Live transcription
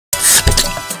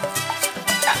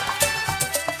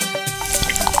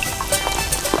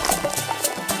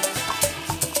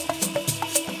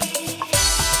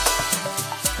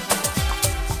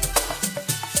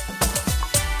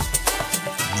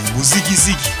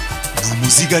umuzigizigi ni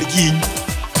umuziga ryinyo.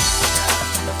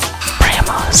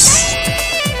 Primus.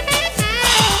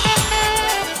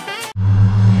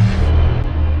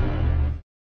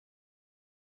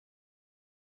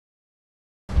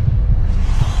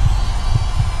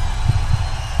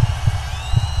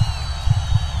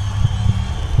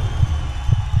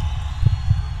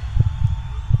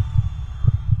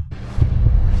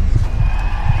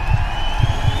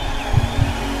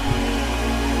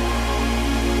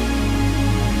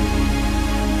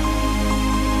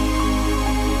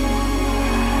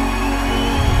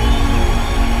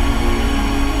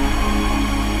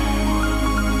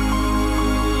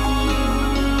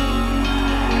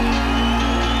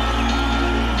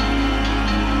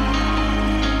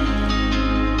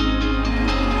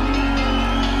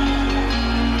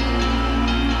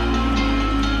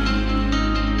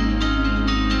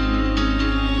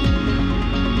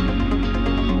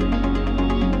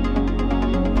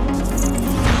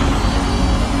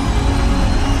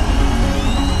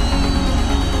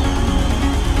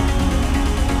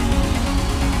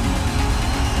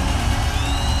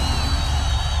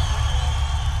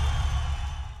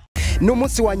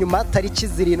 N'umunsi wa nyuma tariki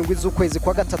 7 z'ukwezi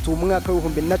kwa gatatu mu mwaka wa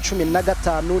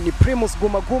 2015 ni Primus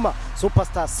Guma Guma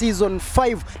Superstar Season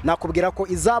 5. nakubwira ko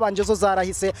izabanje zo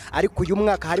zarahise, ariko uyu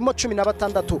mwaka harimo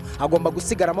 16 agomba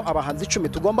gusigaramo abahanzi 10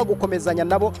 tugomba gukomezanya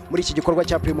nabo muri iki gikorwa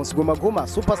cya Primus Guma Guma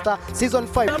Superstar Season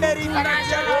 5.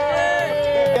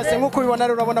 Yase nkuko ubibona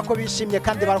rero urabona ko bishimye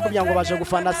kandi barakubwira ngo baje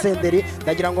gufana Senderi.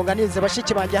 Ndagira ngo nganize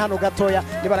bashiki banje hano gatoya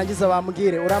nibarangiza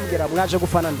bambwire, urambwira mwaje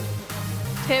gufana nde?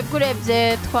 Twebwe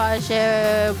urebye twaje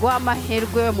guha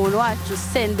amahirwe umuntu wacu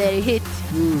Senderi Hit.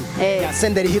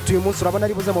 Senderi Hit uyu munsi urabona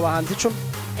ari buze mu bahanzi 10?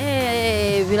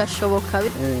 Birashoboka.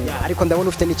 Ariko ndabona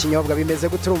ufite n'ikinyobwa bimeze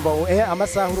gute? Urumva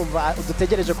amasaha urumva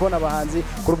dutegereje kubona abahanzi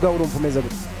kuri ubwa urumva umeze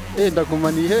gute?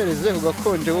 Ndaguma nihereze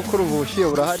ugakonje gukora ubushiye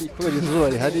burahari kubera izuba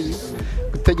rihari,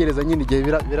 gutegereza nyine igihe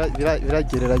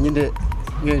biragerera nyine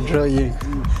enjoying.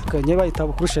 Kanye bayita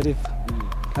Bukuru Sharif,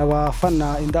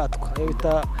 abafana indatwa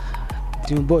bita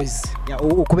Dream Boys.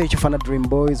 Ukubera icyo ufana Dream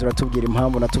Boys uratubwira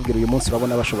impamvu, natubwira uyu munsi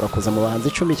urabona bashobora kuza mu bahanzi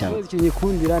 10 cyane.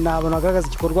 Ikinyikundira nabona gagaza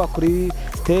igikorwa kuri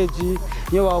stage,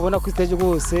 iyo babona kuri stage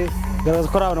bose garaza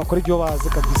ko arabona kuri byo bazi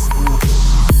kabisa.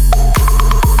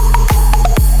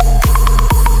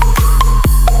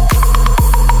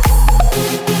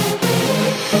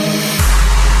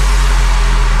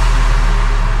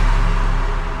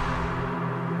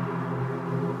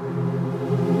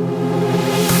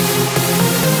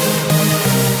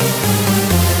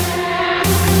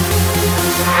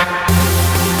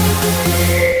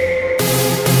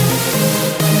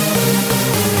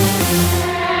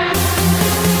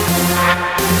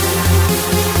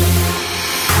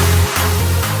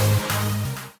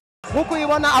 Nkuko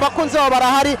ubibona abakunzi babo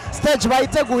barahari, stage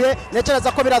bayiteguye,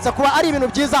 nekereza ko biraza kuba ari ibintu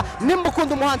byiza. Nimba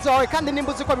ukunda umuhanzi wawe kandi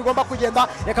nimba uzi ko bigomba kugenda,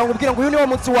 reka ngubwire ngo uyu niwo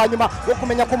munsi wa nyuma wo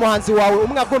kumenya ko umuhanzi wawe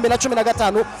umwaka wa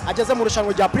 2015 ageze mu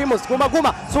rushanwa rya Primus Guma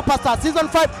Guma Superstar Season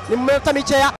 5. ni mu minota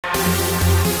mikeya.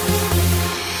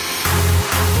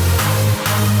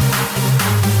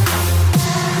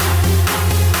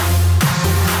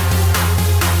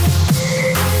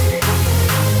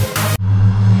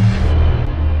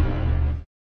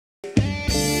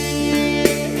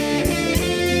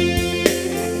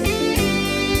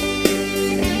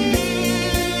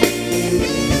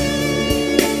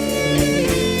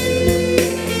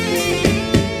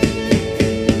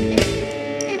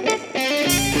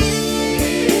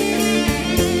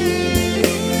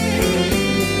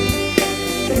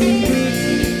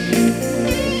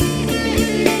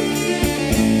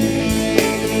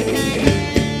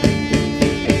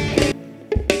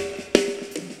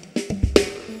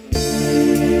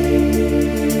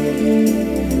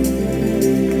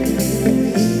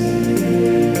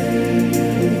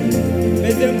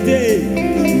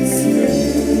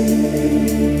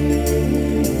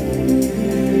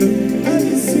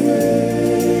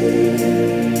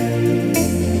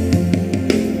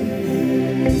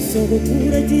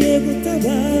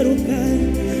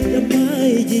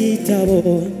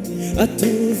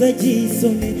 atuza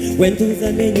gisome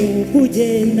wenduza menyu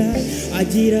kugenda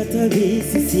agira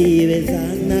tabisi sibeza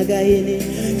nagahene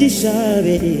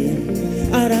gishabere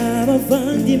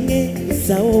arabavandimwe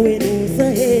sawowe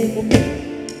nuzahemu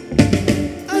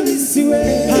abisiwe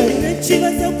hari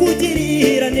n'ikibazo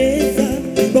kugirira neza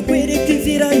bakwereka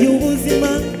inzira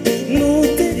y'ubuzima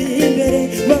nutera imbere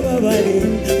bababare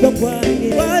bakwange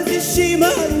bazishima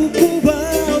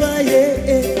ukubabaye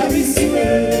abisiwe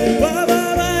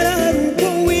bababara uko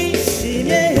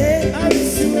wishimye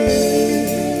abisiwe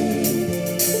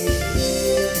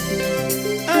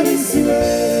abisiwe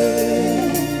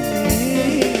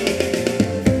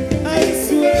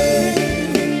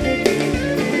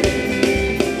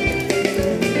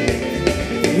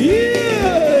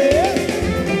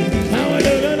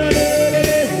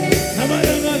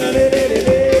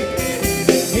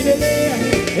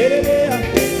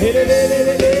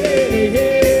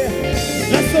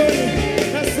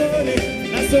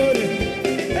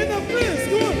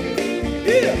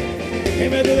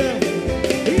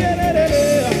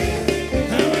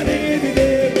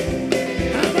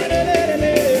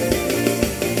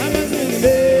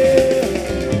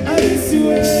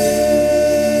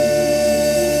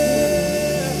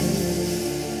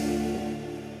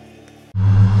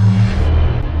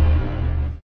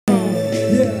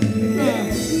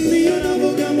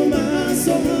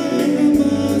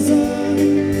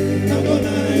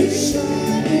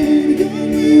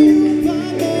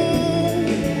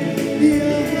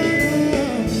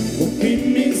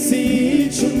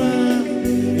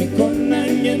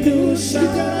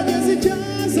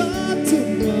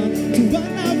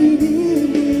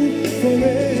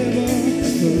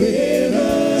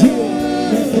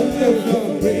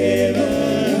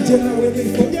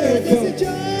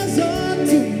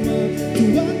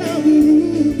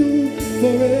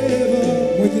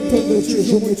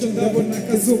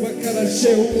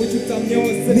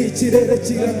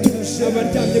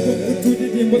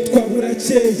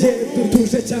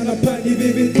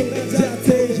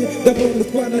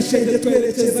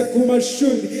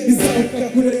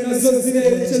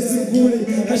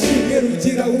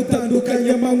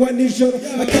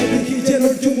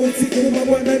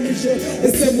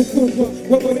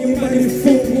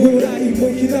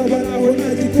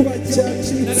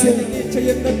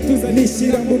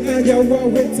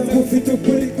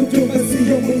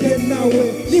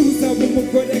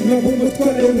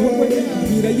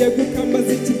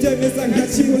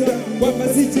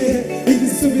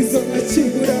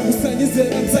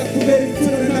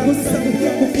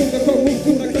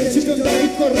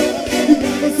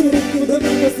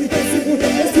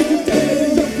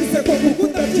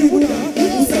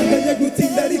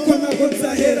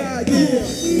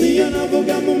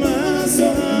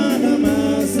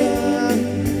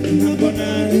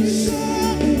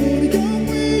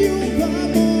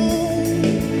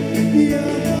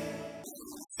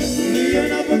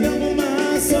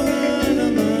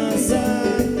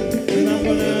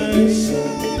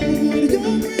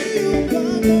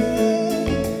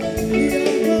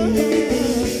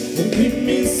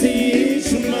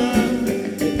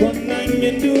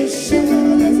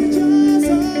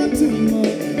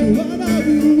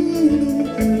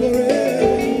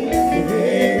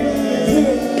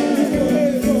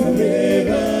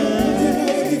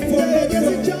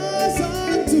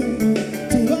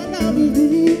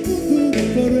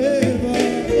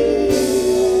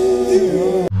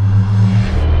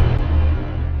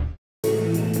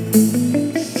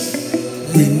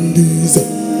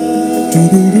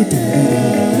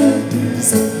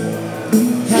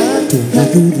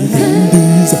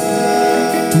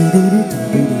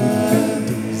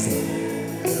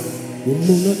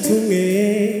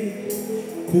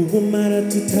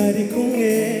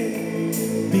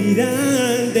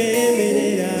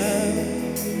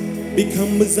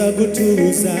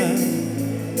gutuza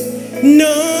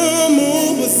no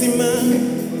mu buzima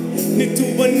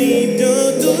nitubona ibyo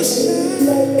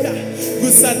dushaka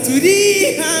gusa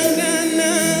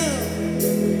turihangana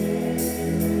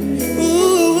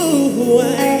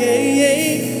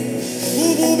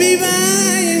ubu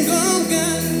bibaye ngombwa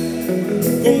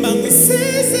ngomba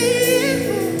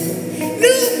ngusezeyeho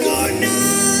nubwo nta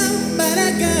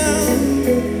mbaraga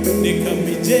reka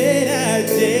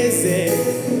mbigerageze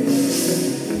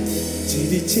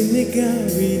ikiniga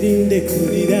wirinde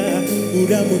kurira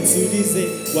uramutse urize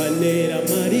wanera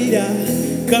amarira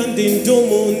kandi ndi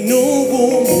umuntu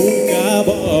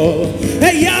w'umugabo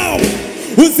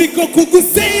uziko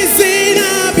kugusezera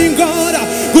bingora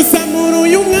gusa muri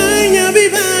uyu mwanya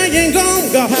bibaye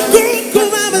ngombwa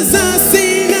kukubabaza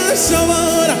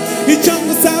sinashobora icyo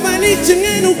ngusaba ni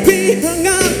kimwe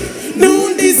n'ukwihanga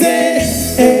ntundize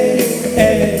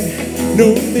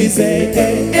ntundize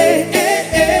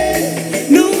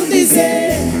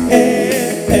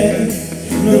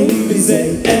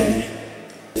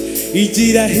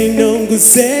igira hino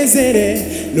ngusezere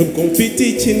nubwo mfite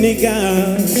ikiniga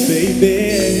baby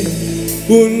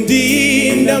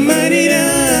undinda amarira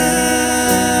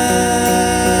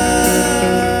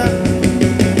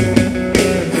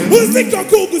uziko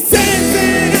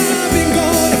kugusezera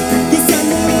bingora gusa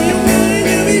muri uyu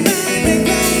mwanya bibaye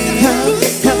ngombwa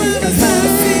kukubabaza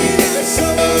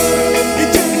sinashobora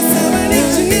icyo ngusaba ni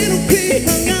kimwe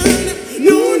n'ukwihangana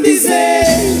ntundize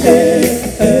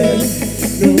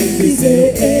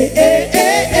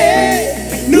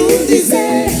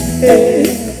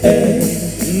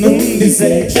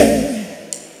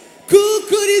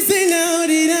kukurize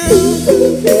naurira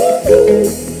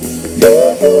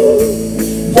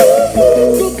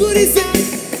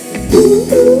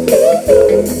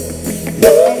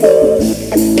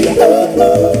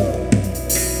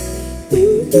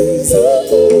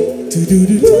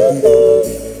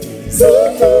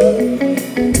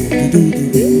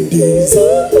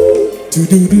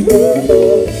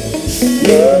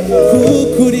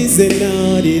kukurize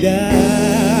narira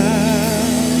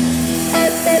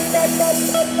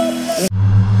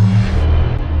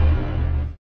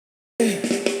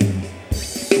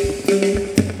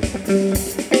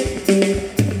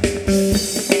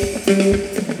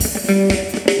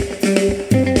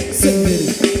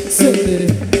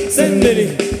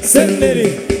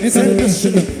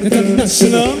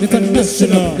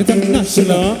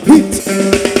International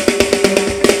hit.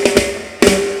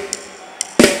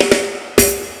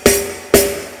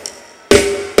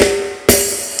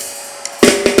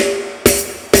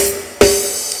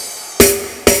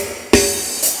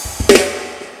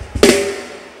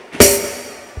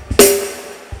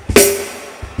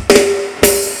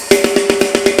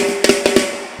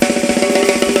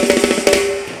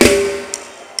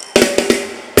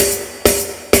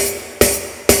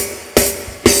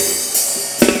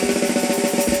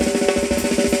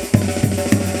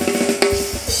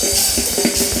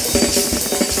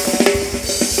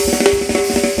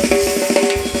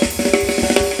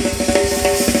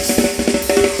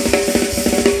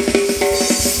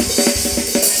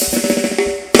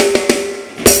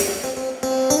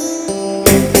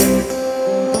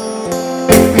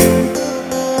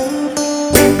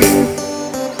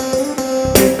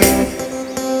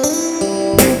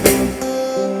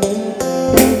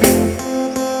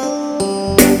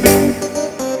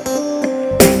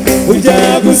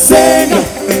 Ujya gusenga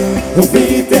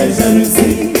ufite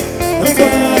jalousie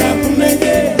ntwara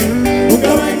kumenye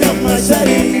ugabanya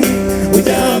amashari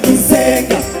ujya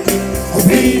gusenga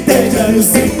ufite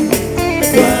jalousie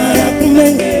ntwara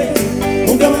kumenye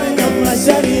ugabanya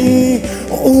amashari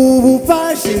ubu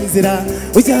fashe inzira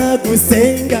ujya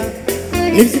gusenga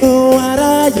nibyo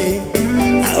waraye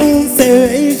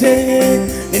unsebeje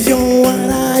nibyo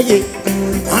waraye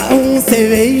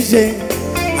unsebeje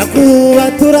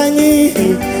akubaturanyi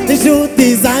inshuti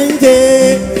zanjye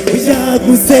ujya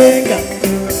gusenga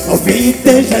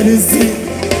ufite jalousie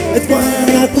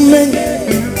twara kumenye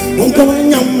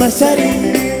ugabanya amashari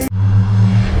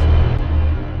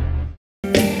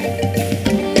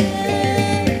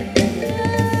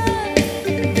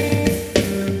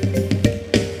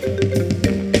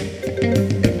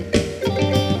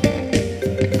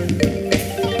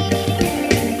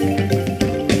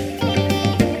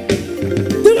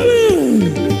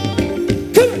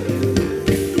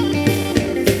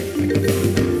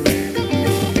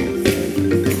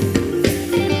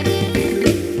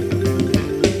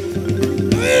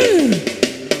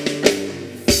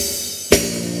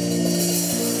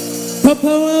Papa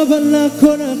wabana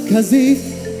kora kazi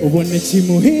ubone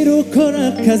kimuhiro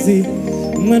kora kazi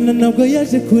umwana nabwo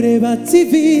yaje kureba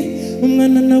TV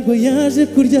umwana nabwo yaje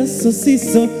kurya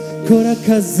sosiso kora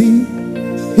kazi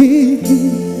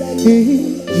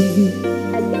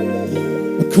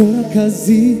kora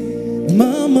kazi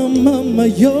mama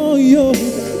yo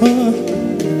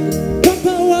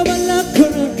Papa wabana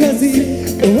kora kazi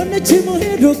ubone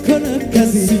kimuhiro kora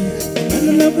kazi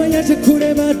umwana nabwo yaje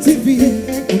kureba TV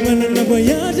umwana nabwo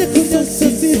yaje kurya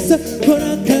sosiso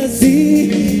kora kazi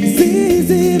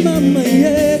zizi mama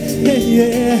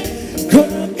yeah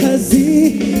kora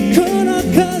kazi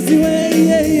we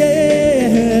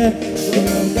yeah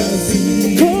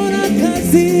kora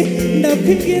kazi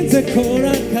ndakwiginze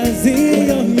kora kazi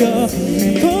yo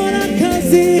kora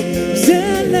kazi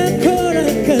jana kora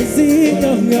kazi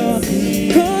yo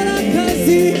kora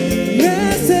kazi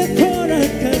nese kora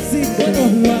kazi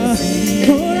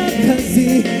kora kazi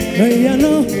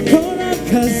yano kora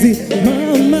kazi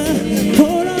mama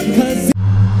kora kazi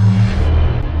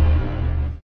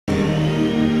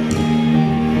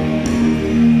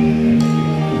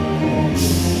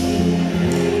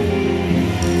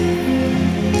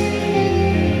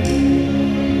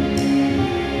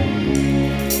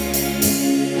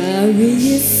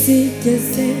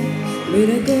abiyisigeze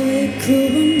biragoye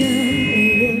kubona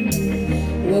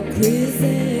uwo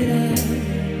wakwizera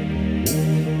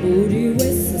buri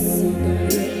wese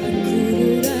asigaye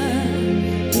akurura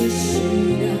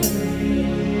ishira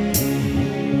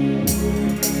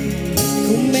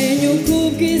kumenya uko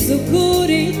ubwiza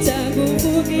ukuri cyangwa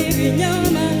uvuga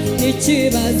ibinyoma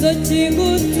n'ikibazo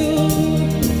cy'ingutu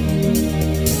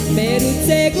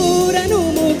mperutse guhura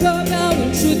n'umukobwa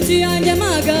w'inshuti yanjye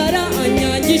amagara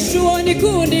anyangisha uwo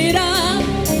nikundira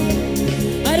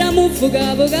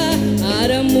aramuvugavuga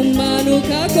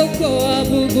aramumanuka koko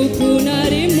avuga ukuntu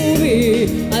ari mubi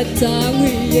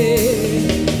atankwiye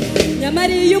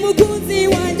nyamara iyo umukunzi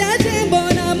wanjye aje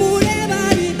mbona mureba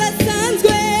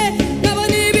bidasanzwe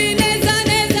nkabona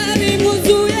ibinezaneza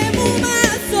bimwuzuye mu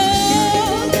maso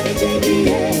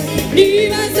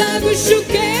niba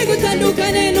azagushuke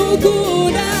gutandukane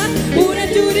n'ukunda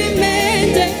urabyura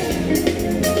imente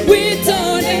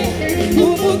witonde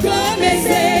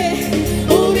umukomeze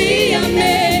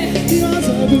ubiyame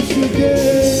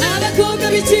abakobwa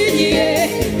bicigiye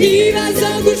nibaza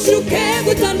gushuke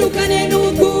gutandukane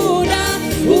n'ukunda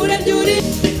urabyura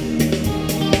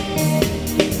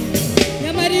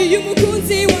nyamariye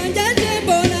umukunzi wanjye aje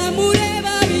mbona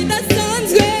mureba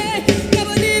bidasanzwe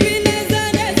nkabona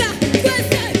ibinezaneza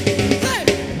twese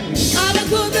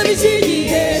abakobwa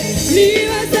bicigiye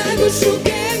nibaza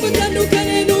gushuke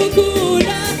gutandukane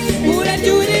n'ukunda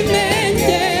urabyura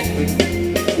imente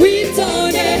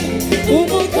witonde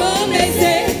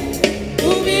umukomeze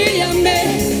ubiyame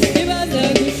nibaza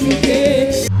gushuke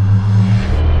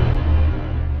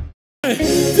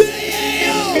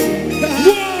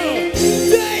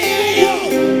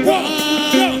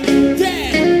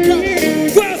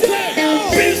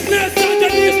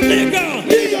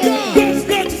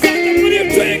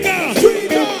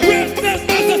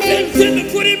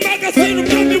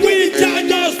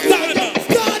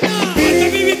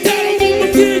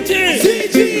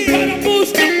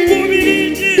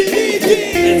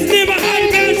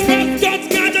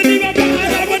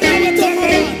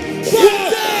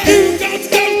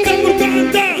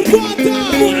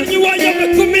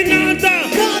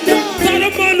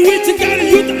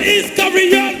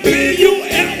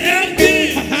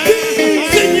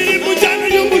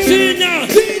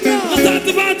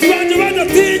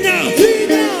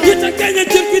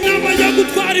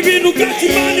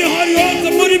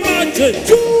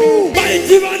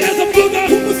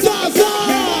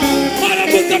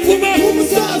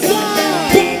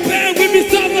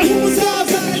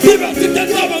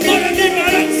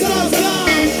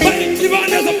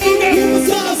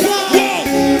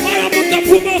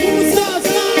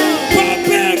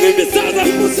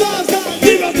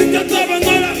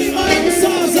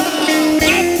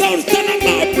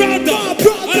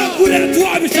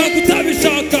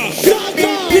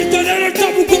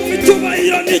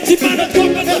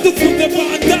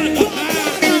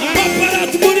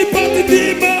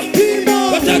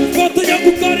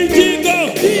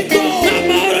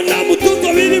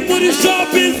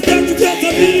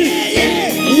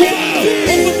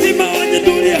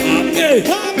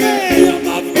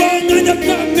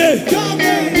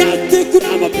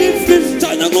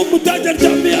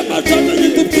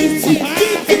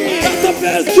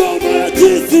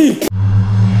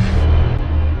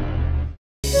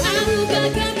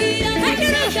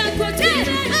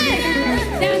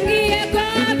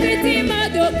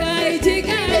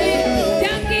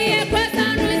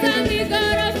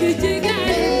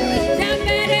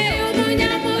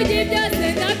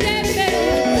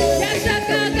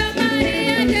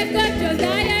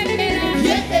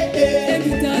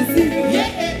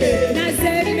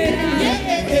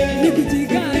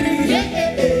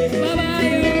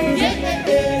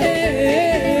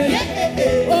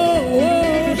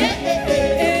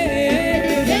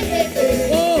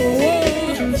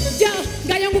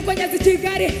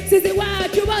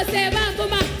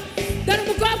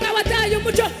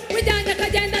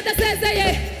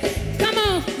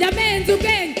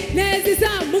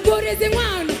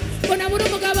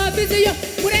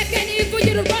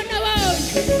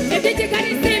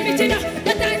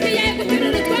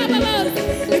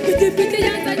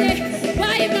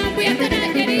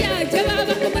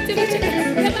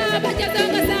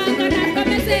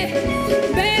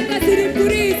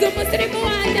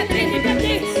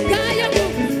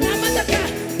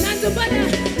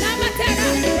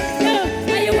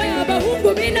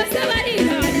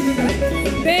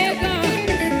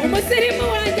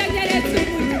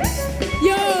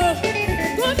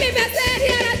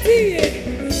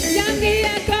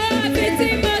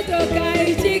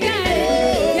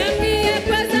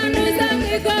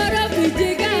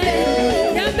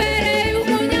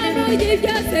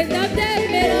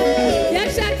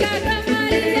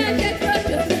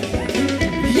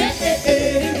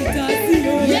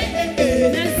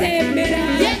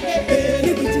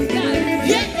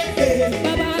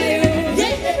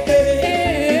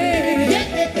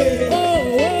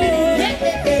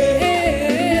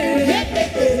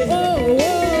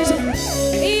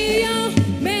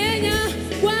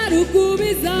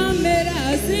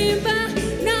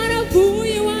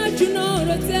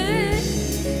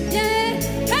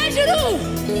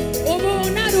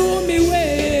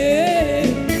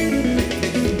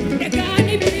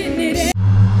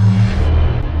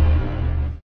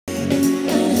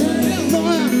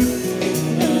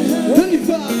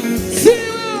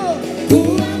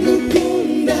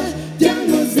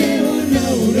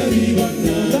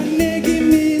Banega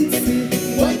iminsi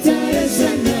watarasha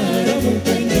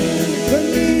ntaramukanya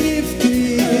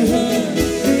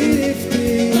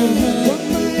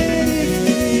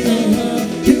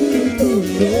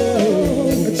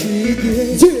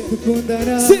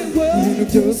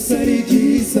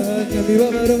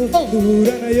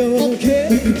duhura nayo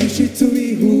byinshi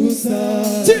tubihuza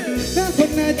ntabwo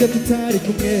najya tutari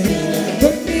kumwe ngo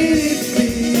nirifti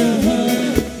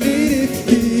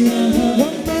nirifti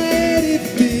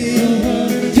wamayerifti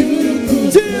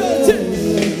y'urukundo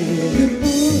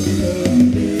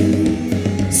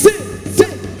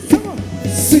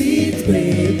sweet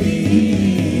baby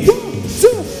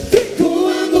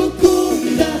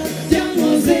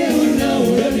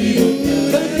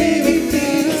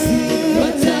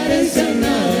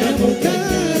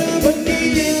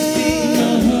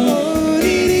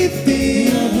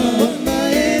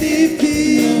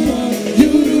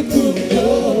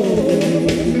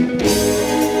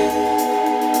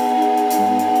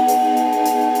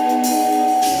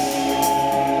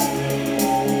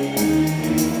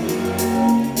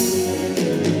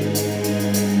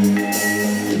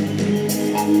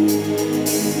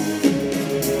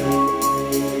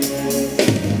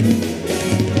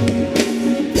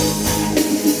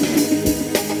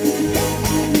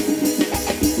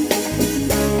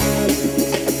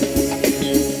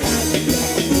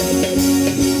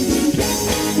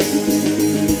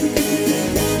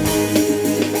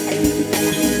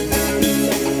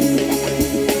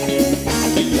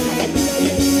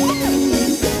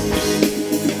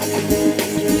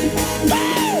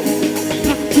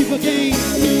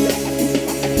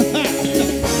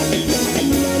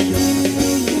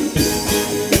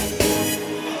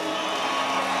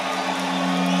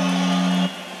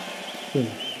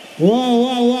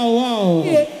Wow.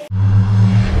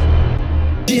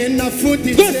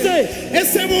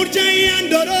 Ese burya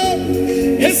yandoro,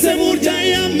 ese burya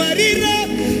yamarira,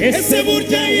 ese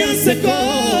burya yanseko,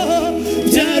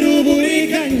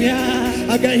 byaruburiganya,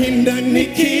 agahinda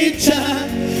nikica,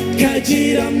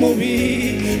 kagira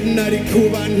mubi, nari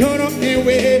kuba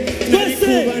ntorohewe, nari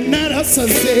kuba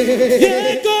narasaze.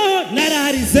 Yego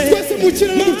nararize,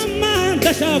 mama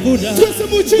ndashavura,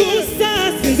 gusa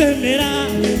sinzemera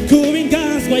kuba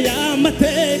inganzwa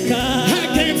y'amateka.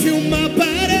 I gave you my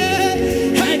body,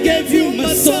 I gave you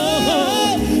my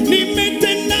soul,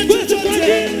 nimete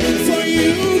nachochote for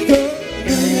you girl.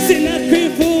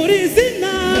 Sinakwifuriza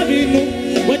inabintu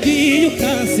wagiye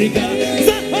ukansiga,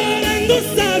 nzahora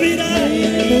ngusabira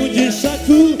umugisha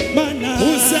ku Mana.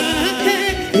 Uzahe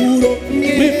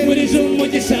uronke, mwifurije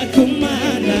umugisha ku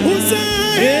Mana.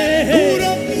 Uzahe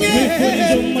uronke,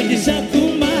 mwifurije umugisha ku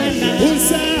Mana.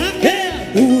 Uzahe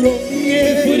uronke,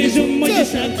 mwifurije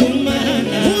umugisha ku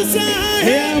Mana.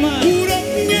 Uzahe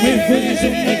uronke, mwifurije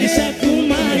umugisha ku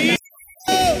Mana.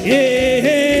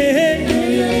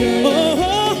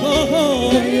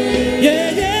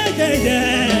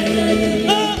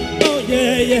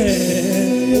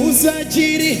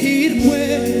 uzagira ihirwe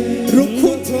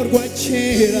rukundo rwa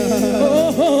kera.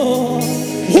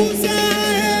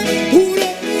 Uzahe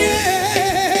uronke,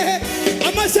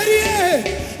 amashyi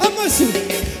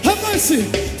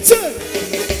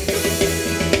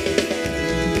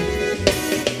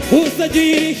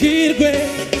uzagira ihirwe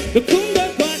rukundo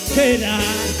rwa kera.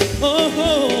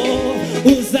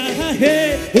 Uzahahe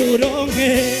uronke,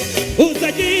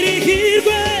 uzagira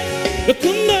ihirwe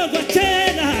rukundo rwa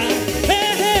kera.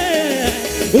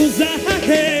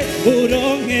 Uzahahe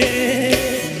uronke.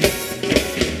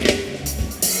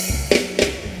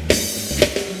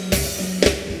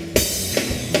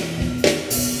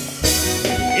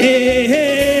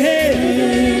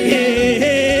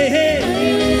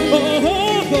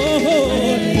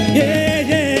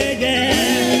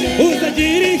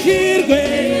 Uzagira ihirwe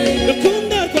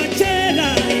rukundo rwa kera.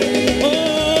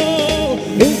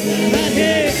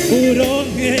 Uzahahe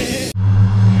uronke.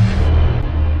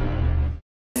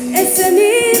 Ese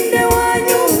ninde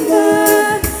wanyumva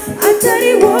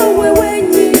atari wowe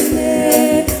wenyine,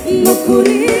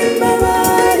 nukuri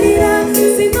mbabarira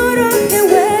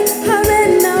sinorohewe habe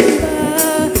namba.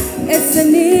 Ese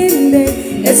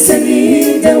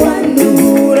ninde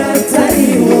wanura atari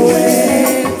wowe.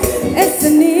 Ese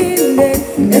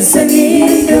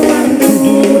ninde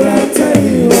wanura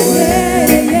atari wowe.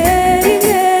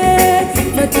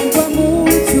 Fatirwa mu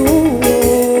cyuho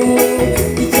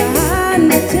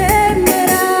igihano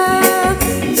cyemera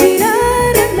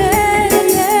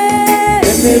kiraremereye.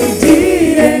 Emera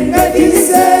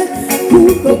utirengagize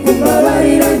kuko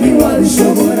kubabarira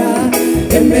ntiwabishobora.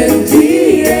 Emera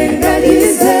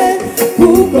utirengagize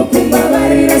kuko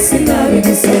kubabarira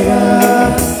sinabigusaba.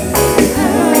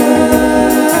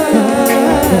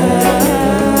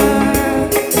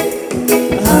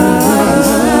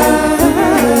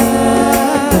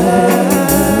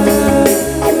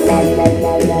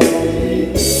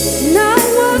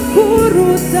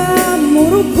 Nawakuruta mu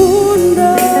rukundo,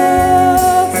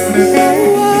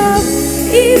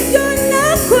 ibyo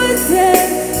nakoze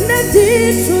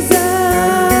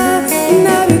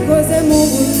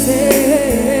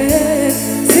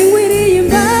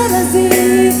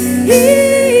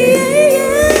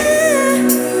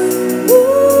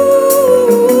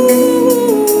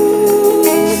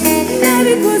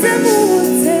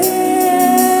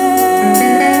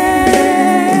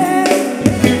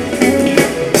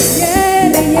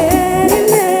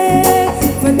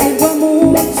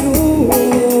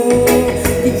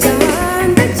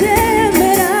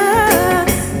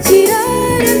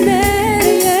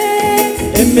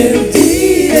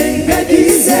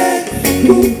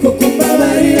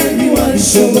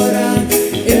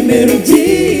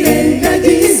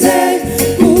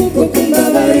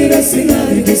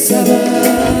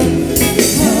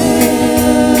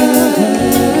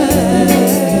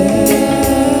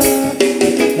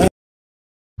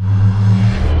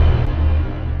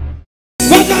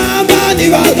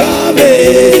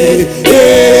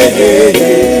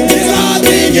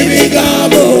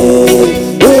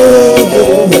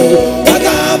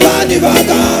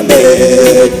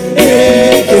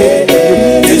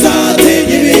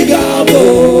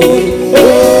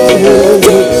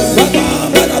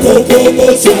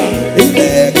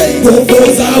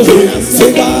zawe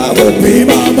sigaho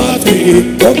kwima amatwi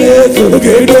komeza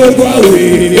urugendo rwawe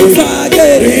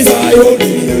uzagerizayo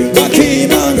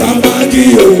bakimanga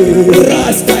magiyo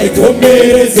rasita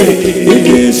ikomereze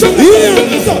igisha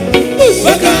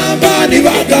bagamba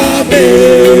nibagambe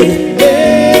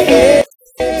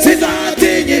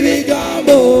sinzatinya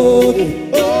ibigambo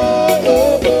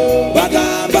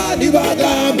bagamba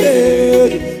nibagambe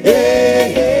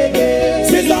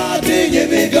sinzatinya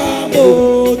ibigambo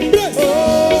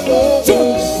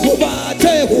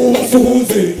mubate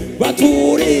ubasuhuze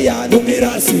baturiya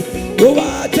numirasi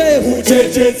mubate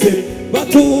ucecetse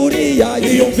baturiya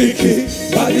yiyumviki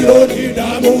Babiloni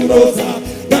ndamunoza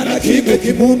nana kimwe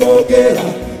kimunogera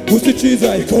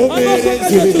gusikiza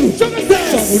ikomereze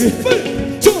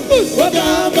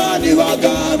bagamba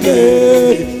nibagambe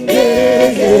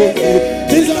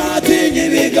ntizatinya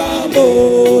ibigambo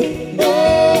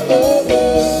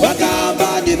bagamba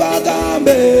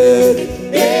nibagambe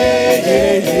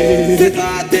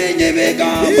ntizatinya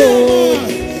ibigambo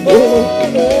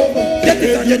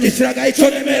Yatitanye gisiraga ico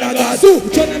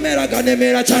nemeraga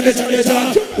nemera cyane cyane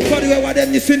cyane uko ari we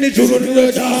waremye isi n'ijuru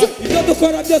n'irota ibyo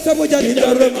dukora byose burya ni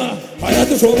ndarurema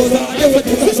aradushoboza yewe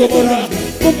tugashobora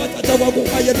kumbatata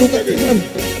waguhaye tugagira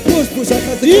push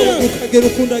akazi kawe ukagira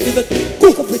ukundagiza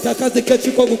kuko ufite akazi kenshi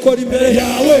ko gukora imbere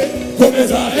yawe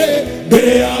komeza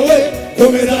mbere yawe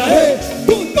komeza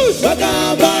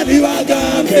bagamba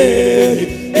nibagambe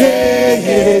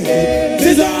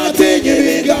ntizatinya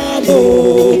ibigambo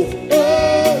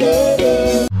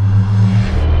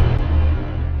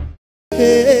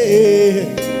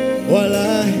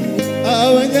Wallahi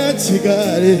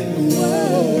abanyakigali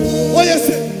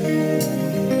oyese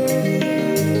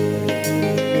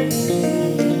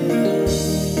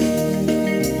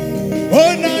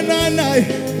onananai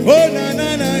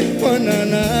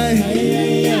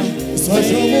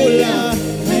sasha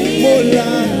mola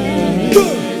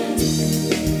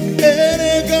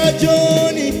erega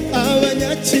joni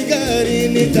abanyakigali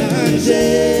ni danje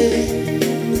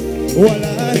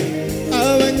Wallahi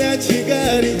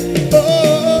abanyakigali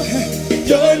oh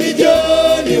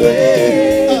Johnny we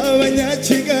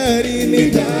abanyakigali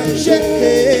ni danje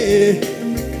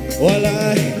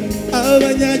Wallahi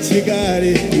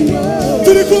abanyakigali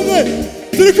turi kumwe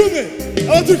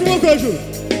aba turi kumwe kwa juru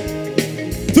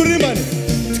turimane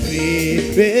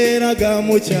twiberaga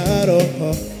mu cyaro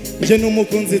je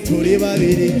n'umukunzi turi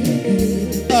babiri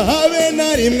ahabe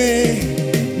na rimwe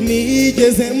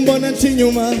nigeze mbona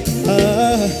n'inyuma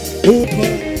uko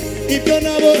ibyo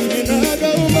nabonye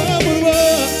nagahumamurwa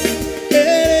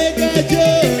erega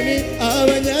Johnny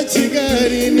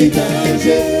abanyakigali ni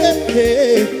danje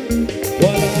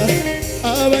wala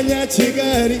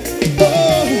abanyakigali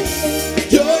oh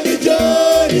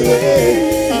Johnny we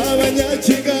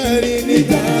abanyakigali ni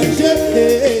danje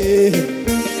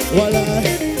wala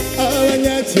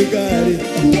abanyakigali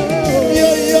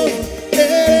yo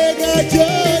erega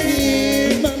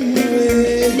Johnny mama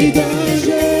we ni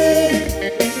danje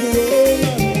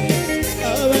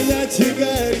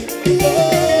abanyakigali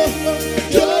oh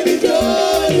Johnny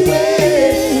we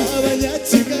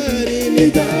abanyakigali ni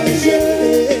danje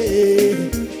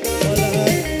wala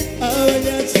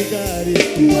abanyakigali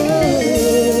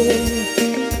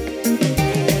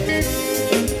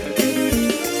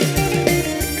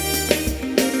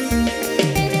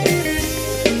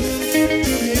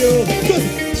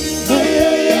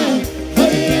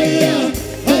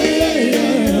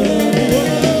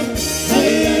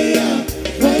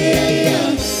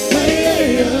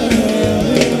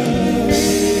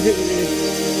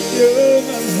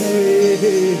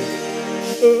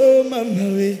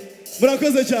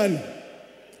murakoze cyane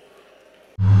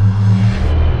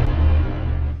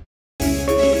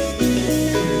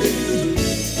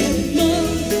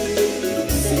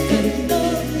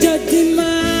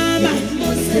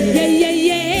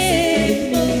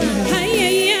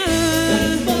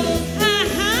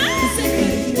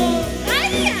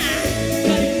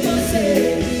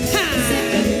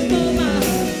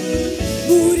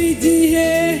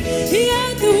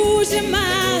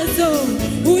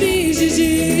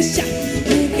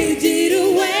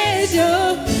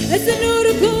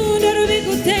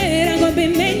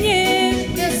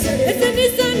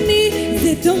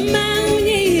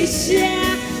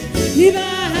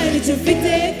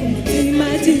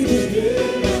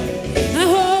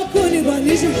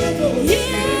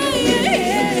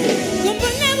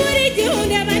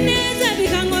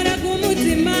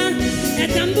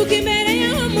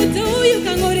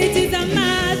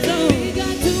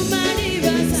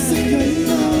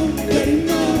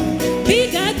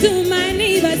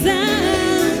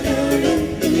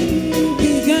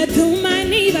Bigatuma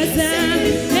nibaza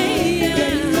hey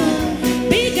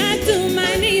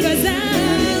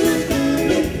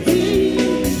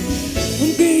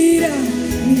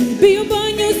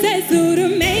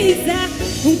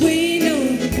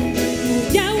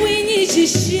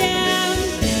winyishisha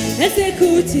ese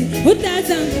kuki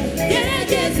utazanga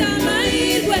gerageza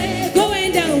amahirwe ko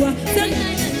wenda wasanga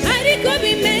ariko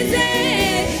bimeze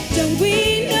cyo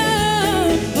ngwino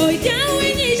oya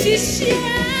winyishisha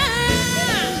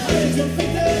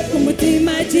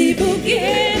umutima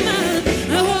kibugema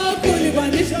aho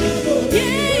kunirwanisha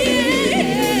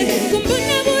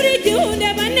kumbona buri gihe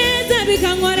baneza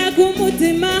bikankora ku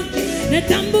mutima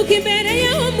natambuka imbere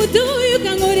yaho muduyu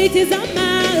ukankurikiza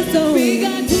amaso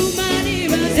bigatuma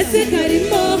nibaza ese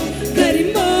karimo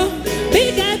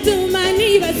bigatuma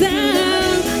nibaza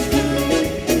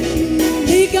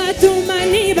bigatuma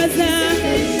nibaza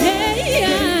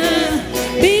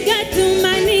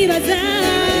bigatuma nibaza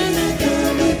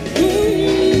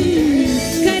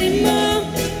karimo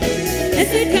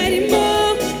ese karimo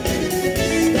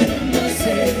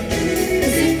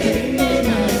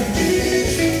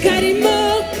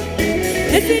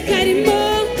ese karimo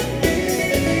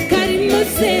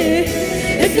se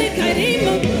ese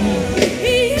karimo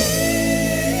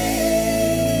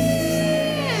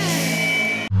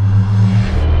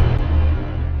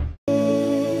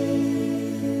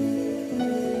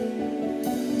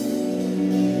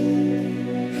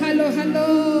Hello,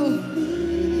 hello.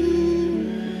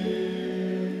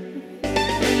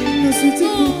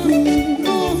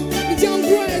 Young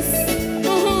Grace,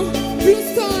 Blue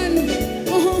Stone,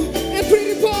 and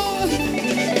Pretty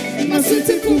Boy. My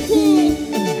sweetie cuckoo,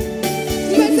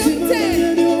 Madame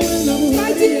Ten,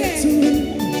 my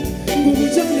dear.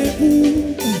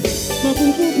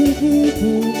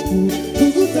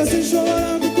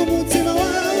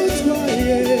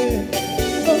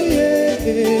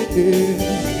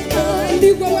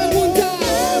 Ndigwa wemunda,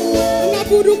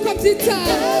 maburu kaptita,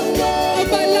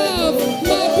 my love,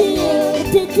 mabu,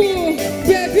 pupu,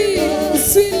 baby,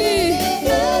 sweetie,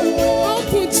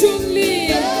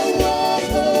 opportunely,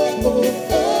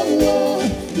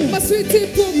 my sweetie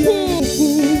pupu.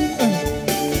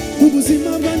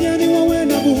 Ubuzima bwanyani wowe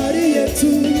na buhari yetu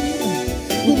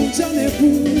ubujane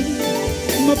bu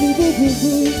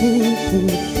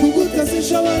mabububububu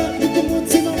ugutazishobora kuko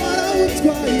umutima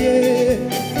warawutwaye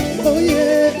oh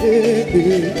yeah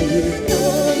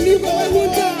ni wowe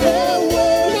nkunda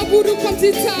maburu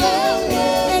kaptita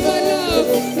my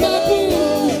love mabu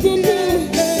pupu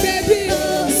baby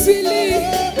sweetie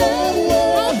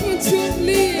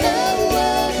opportunely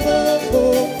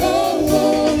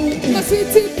my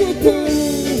sweetie pupu.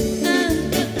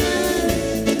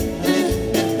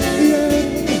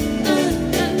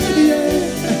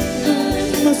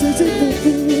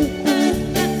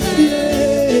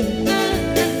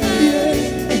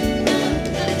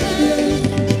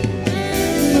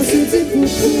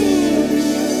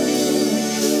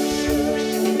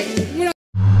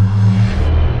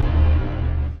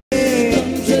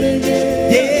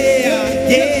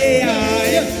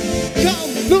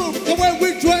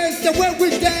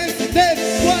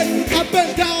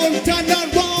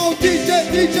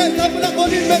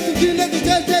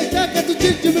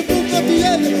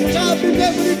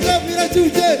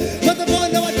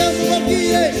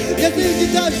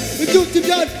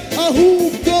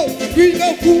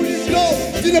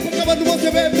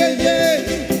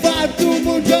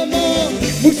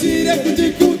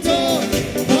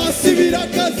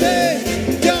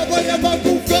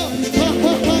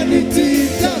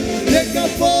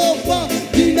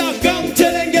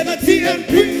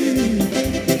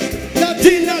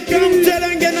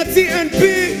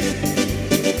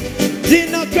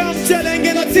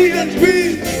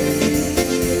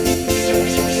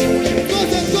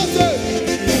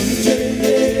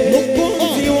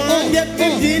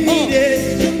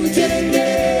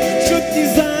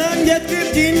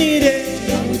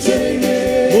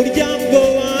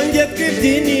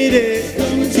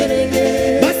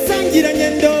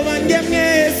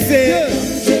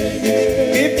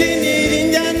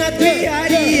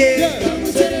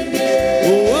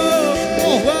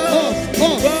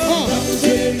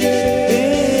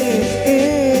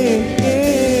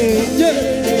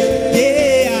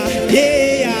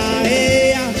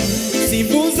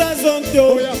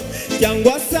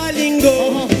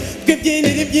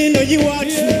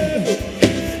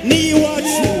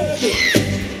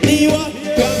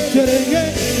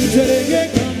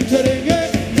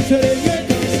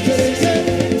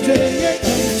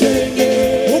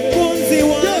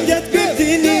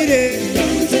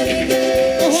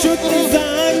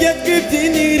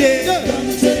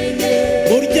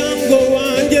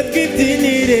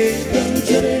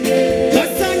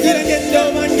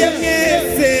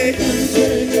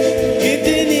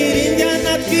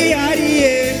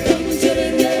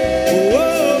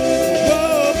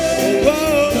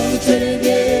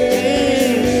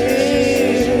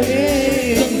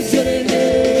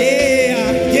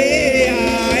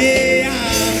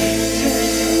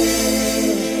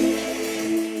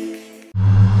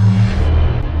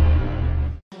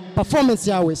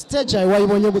 performance yawe stage yawe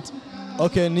wayibonye gute?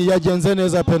 Okay, ni yagenze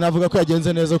neza pe, navuga ko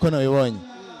yagenze neza uko nabibonye.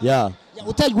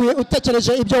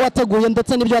 Utekereje ibyo wateguye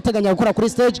ndetse n'ibyo wateganya gukora kuri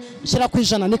stage ishyira ku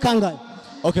ijana ni kangahe?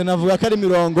 Okay, navuga ko ari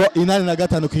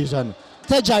 85 ku ijana.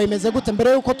 Stage yawe imeze gute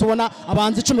mbere yuko tubona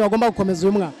abahanzi 10 bagomba gukomeza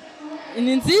uyu mwaka?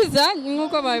 Ni nziza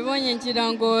nkuko babibonye,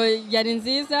 ngira ngo yari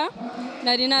nziza,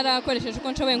 nari narakoresheje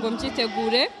uko nshoboye ngo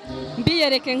myitegure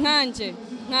mbiyereke nkanje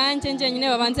nyine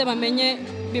babanze bamenye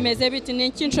bimeze biti,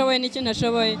 n'iki nshoboye n'iki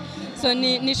ntashoboye, so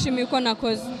nishimiye uko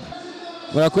nakoze.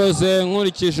 Murakoze,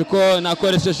 nkurikije uko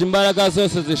nakoresheje imbaraga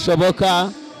zose zishoboka,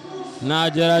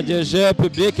 nagerageje,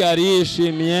 public yari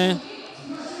yishimiye,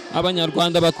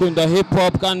 abanyarwanda bakunda hip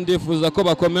hop kandi ndifuza ko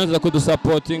bakomeza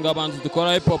kudusapotinga abantu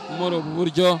dukora hip hop muri ubu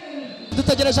buryo.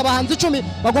 Dutegereje abahanzi 10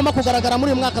 bagomba kugaragara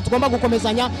muri uyu mwaka, tugomba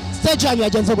gukomezanya. Stage yanyu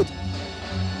yagenze gute?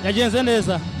 Yagenze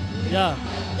neza.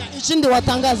 Ikindi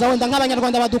watangaza wenda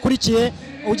nk'abanyarwanda badukurikiye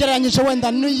ugereranyije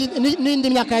wenda n'indi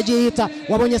myaka yagiye yita,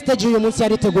 wabonye stage uyu munsi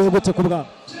yariteguye gute ku bwabo?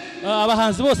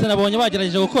 Abahanzi bose nabonye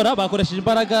bagerageje gukora, bakoresheje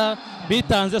imbaraga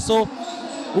bitanze, so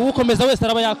ukomeza wese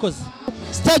araba yakoze.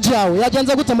 Stage yawe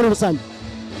yagenze gute muri rusange?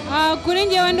 Kuri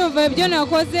njyewe ndumva ibyo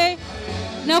nakoze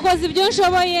ibyo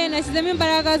nshoboye, nashyizemo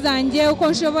imbaraga zanjye uko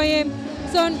nshoboye,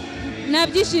 so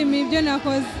nabyishimiye ibyo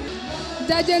nakoze.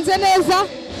 Byagenze neza,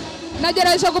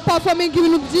 nagerageje guperforminga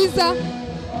ibintu byiza,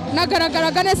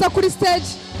 nagaragaraga neza kuri stage,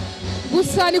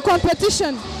 gusa ni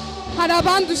competition, hari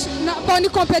abandi ni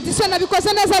competition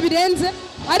nabikoze neza birenze,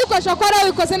 ariko ashaka ko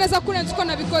arabikoze neza kurenza uko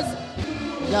nabikoze.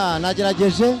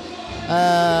 Nagerageje,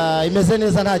 imeze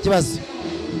neza nta kibazo.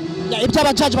 Ibyo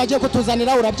abajaji bagiye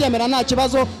kutuzanira urabyemera nta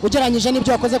kibazo ugereranyije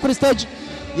n'ibyo wakoze kuri stage?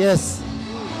 Yes.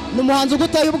 N'umuhanzi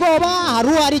guteye ubwoba hari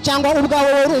uhari cyangwa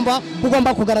ubwawe urumva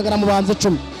ugomba kugaragara mu bahanzi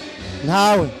 10?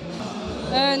 Ntawe.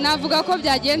 Navuga ko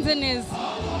byagenze neza.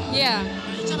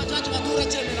 Icyo abajaji batura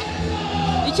cyemera.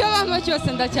 Icyo bampa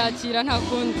cyose ndacyakira nta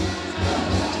kundi.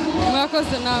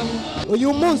 Mwakoze namwe.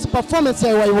 Uyu munsi performance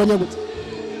yawe wayibonye gute?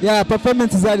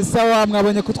 Performance zari sawa,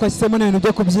 mwabonye ko twashyizemo n'ibintu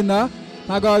byo kubyina,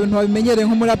 ntabwo abantu babimenyereye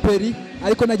nk'umuraperi,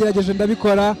 ariko nagerageje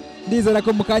ndabikora, ndizera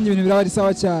ko mu kanya ibintu biraba ari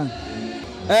sawa cyane.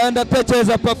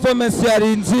 Ndatekereza performance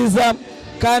yari nziza,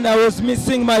 kandi I was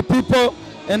missing my people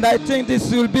and I think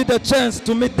this will be the chance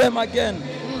to meet them again.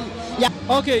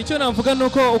 Okay, icyo navuga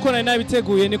nuko uko nari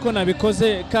nabiteguye niko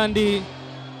nabikoze, kandi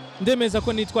ndemeza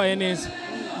ko nitwaye neza.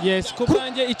 Yes,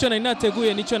 kubanje icyo nari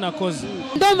nateguye nicyo nakoze.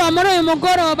 Ndumva muri uyu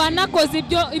mugoroba nakoze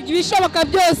ibyo bishoboka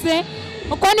byose,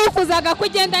 uko nifuzaga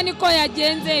kugenda niko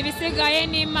yagenze, ibisigaye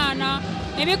n'Imana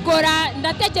ibikora.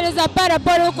 Ndatekereza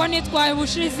paraporo uko nitwaye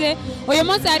ubushize, uyu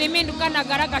munsi hari impinduka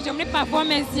nagaragaje muri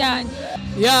performance yanjye.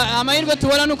 Amahirwe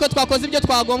tubona nuko twakoze ibyo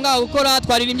twagomba gukora,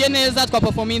 twaririmbye neza,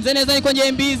 twaperforminze neza, niko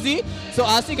ngiye mbizi, so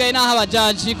ahasigaye naho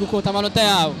abajaji gukota amanota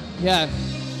yabo.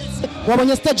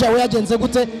 Wabonye stage yawe yagenze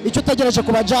gute? Icyo utegereje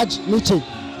ku bajaji n'iki?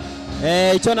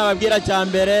 Icyo nababwira cya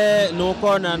mbere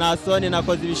nuko nasoni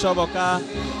nakoze ibishoboka,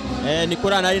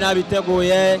 nikura nari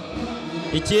nabiteguye.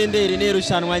 Ikindi iri ni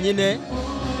irushanwa nyine,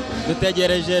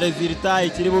 dutegereje resultat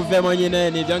ikiri buvemo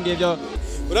nyine, nibyo ngibyo.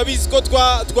 Urabizi ko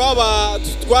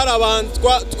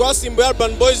twasimbuye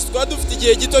Urban Boys, dufite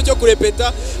igihe gito cyo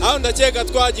kurepeta, aho ndakeka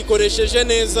twagikoresheje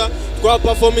neza,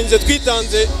 performance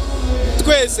twitanze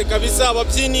twese kabisa,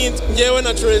 ababyinnyi ngewe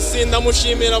na Tracy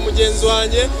ndamushimira mugenzi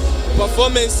wanjye,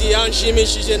 performance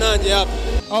yanshimishije nanjye hapa.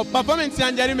 Performance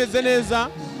yanjye yari imeze neza,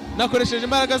 nakoresheje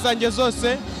imbaraga zanjye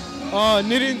zose,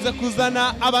 nirinze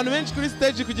kuzana abantu benshi kuri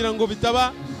stage kugira ngo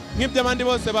bitaba nk'ibyo abandi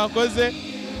bose bakoze.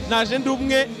 Naje ndi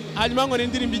umwe, hanyuma ngo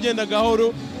nindirimbe igenda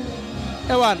gahoro,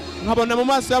 nkabona mu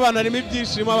maso y'abantu harimo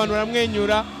ibyishimo, abantu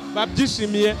baramwenyura,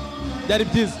 babyishimiye, byari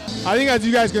byiza. I think as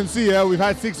you guys can see here, we've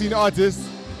had 16 artists.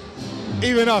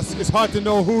 Even us, it's hard to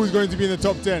know who's going to be in the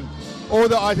top 10. All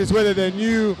the artists, whether they're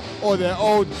new or they're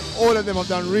old, all of them have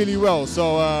done really well.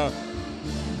 So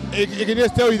it can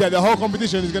just tell you that the whole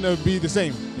competition is going to be the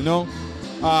same, you know.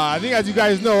 I think as you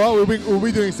guys know, we'll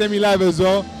be doing semi-live as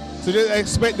well. So just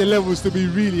expect the levels to be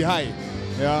really high.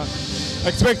 Yeah,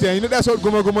 expect it. You know, that's what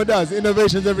Guma Guma does.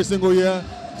 Innovations every single year.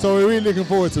 So we're really looking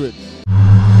forward to it.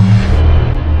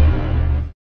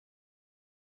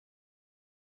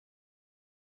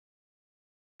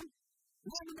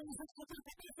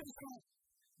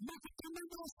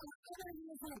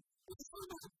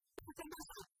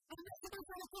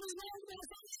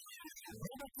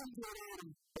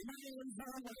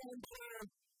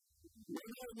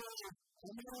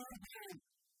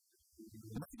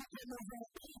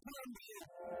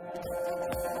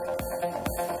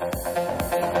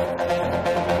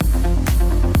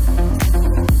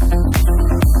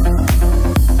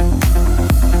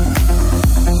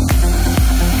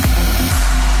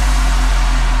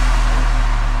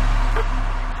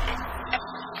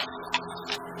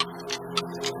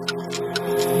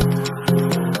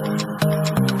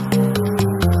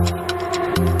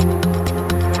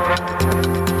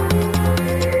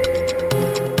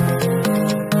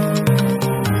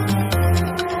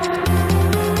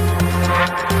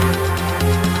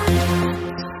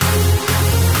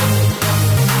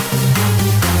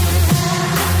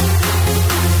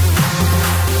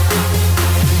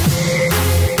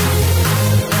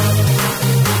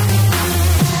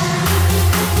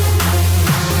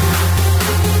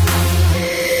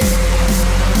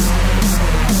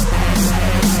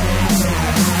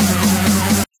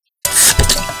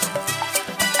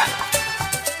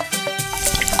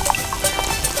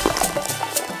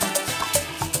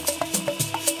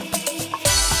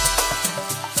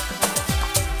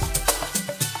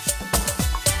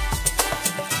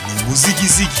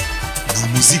 umuzigizigi ni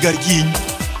umuziga ryinyo